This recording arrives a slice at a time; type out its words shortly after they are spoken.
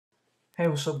Hey,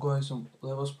 what's up, guys? I'm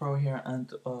LevosPro here, and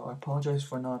I apologize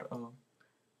for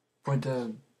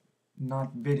the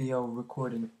not video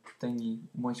recording thingy.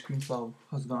 My screen flow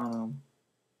has gone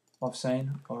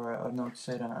offsane, or I don't know how to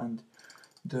say that, and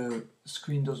the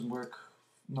screen doesn't work.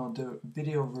 No, the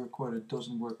video recorded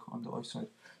doesn't work on the iSight.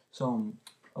 So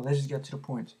let's just get to the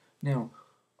point. Now,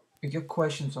 I get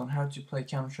questions on how to play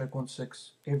Counter-Strike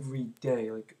 1.6 every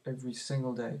day, like every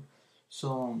single day.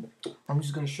 So I'm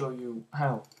just gonna show you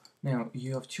how. Now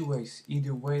you have two ways: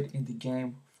 either wait in the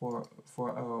game for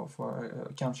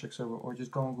a Counter-Strike server, or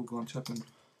just go on Google and type in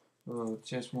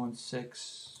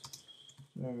CS1.6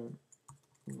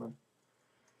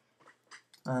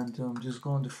 and just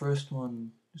go on the first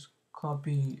one. Just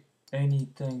copy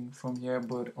anything from here,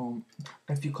 but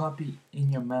if you copy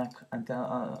in your Mac and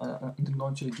then go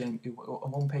into the game, I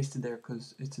won't paste it there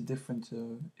because it's a different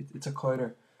it's a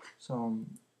coder, so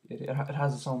it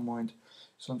has its own mind.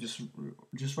 So just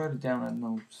write it down, I don't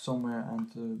know, somewhere, and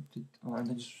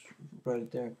then just write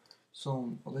it there.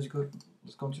 So let's go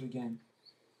into the game.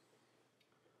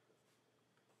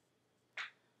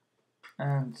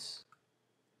 And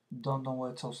don't know why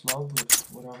it's so slow, but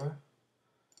whatever.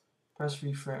 Press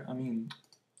refresh.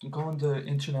 Go on the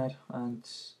internet, and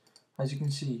as you can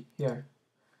see here,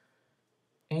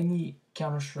 any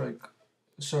Counter-Strike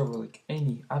server, like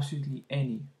any, absolutely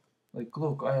any. Like,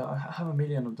 look, I have a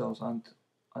million of those, and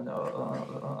I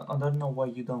don't know why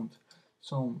you don't.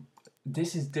 So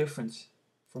this is different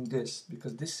from this,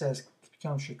 because this says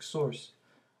Counter-Strike source,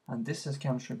 and this says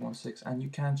Counter-Strike 1.6, and you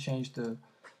can't change the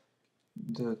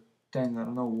thing. I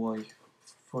don't know why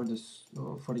for this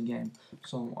for the game.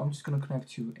 So I'm just gonna connect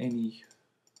to any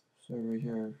server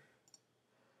here.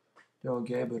 They're all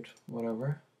gay, but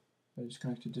whatever. I just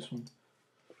connected this one.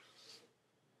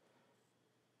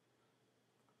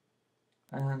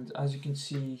 And as you can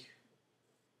see,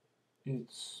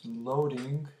 it's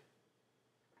loading,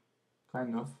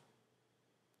 kind of.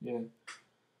 Yeah.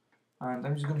 And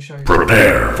I'm just gonna show you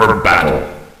Prepare for battle.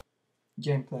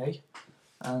 gameplay.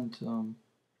 And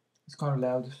it's kind of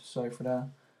loud, sorry for that.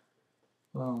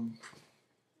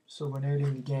 So we're nearly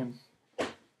in the game.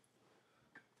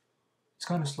 It's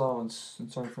kind of slow, and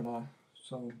sorry for that.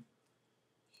 So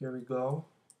here we go.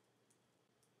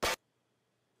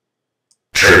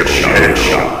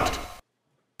 Headshot.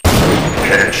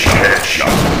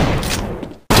 Headshot.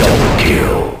 Double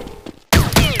kill.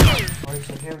 Alright,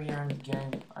 so here we are in the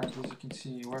game, and as you can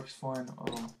see, it works fine.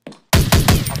 I'm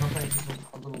not playing this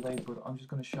a little late, but I'm just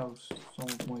gonna show some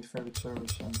of my favorite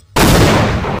servers. And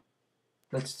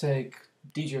let's take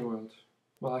DJ World.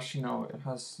 Well, actually no, it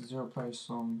has 0 players.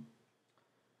 So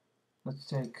let's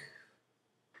take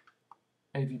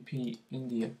AVP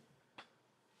India.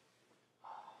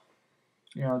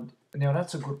 Now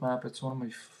that's a good map. It's one of my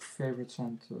favorites,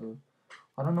 and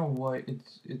I don't know why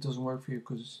it doesn't work for you,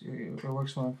 because it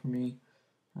works fine for me.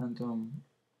 And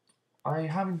I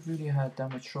haven't really had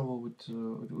that much trouble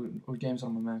with games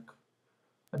on my Mac.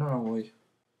 I don't know why.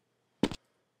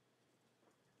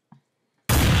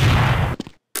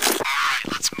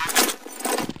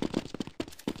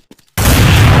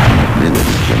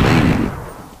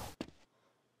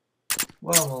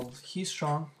 Well, he's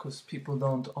strong, because people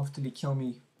don't often kill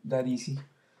me that easy.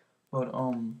 But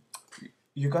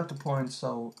you got the point.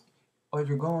 So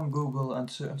either go on Google and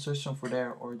search them for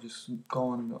there, or just go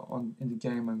on in the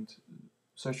game and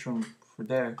search them for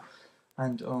there.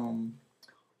 And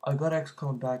I got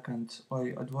Xcode back, and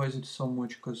I advise it so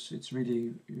much because it's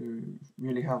really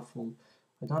really helpful.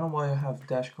 I don't know why I have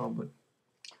Dashcode, but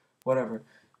whatever.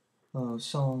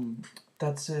 So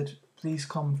that's it. Please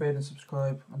comment, rate, and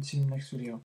subscribe, and see you in the next video.